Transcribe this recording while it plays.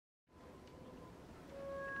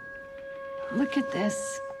Look at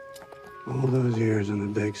this. All those years in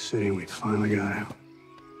the big city, we finally got out.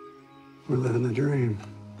 We're living the dream.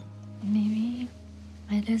 Maybe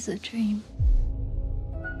it is a dream.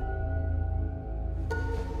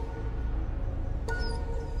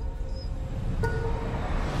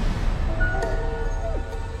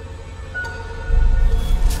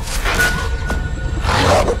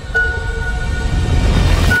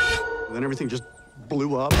 Then everything just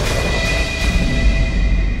blew up.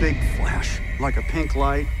 Big flash, like a pink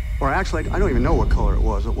light. Or actually, I don't even know what color it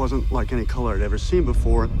was. It wasn't like any color I'd ever seen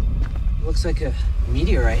before. Looks like a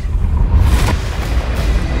meteorite.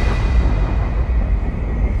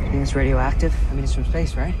 You think it's radioactive? I mean, it's from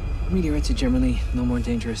space, right? Meteorites are generally no more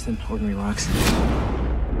dangerous than ordinary rocks.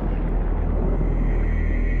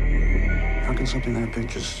 How can something that big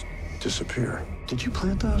just disappear? Did you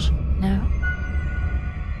plant those? No.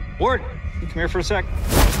 Ward, you come here for a sec.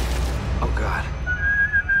 Oh, God.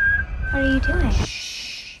 What are you doing?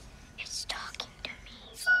 Shh. It's talking to me.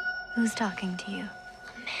 Who's talking to you?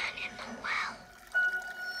 A man in the well.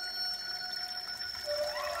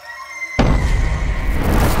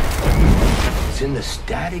 It's in the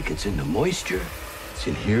static, it's in the moisture. It's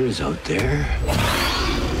in here is out there.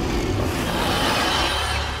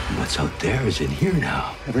 And what's out there is in here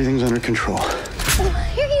now. Everything's under control.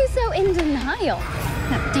 Why are you so in denial?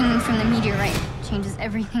 That thing from the meteorite changes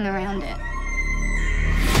everything around it.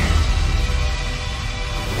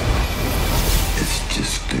 It's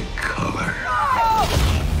just a color.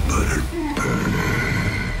 But it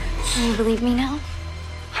burns. Do you believe me now?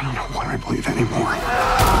 I don't know what I believe anymore.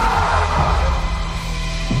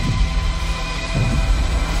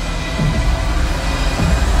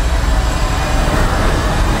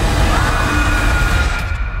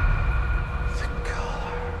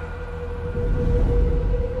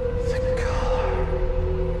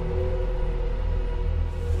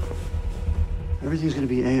 Everything's gonna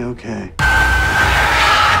be A-okay.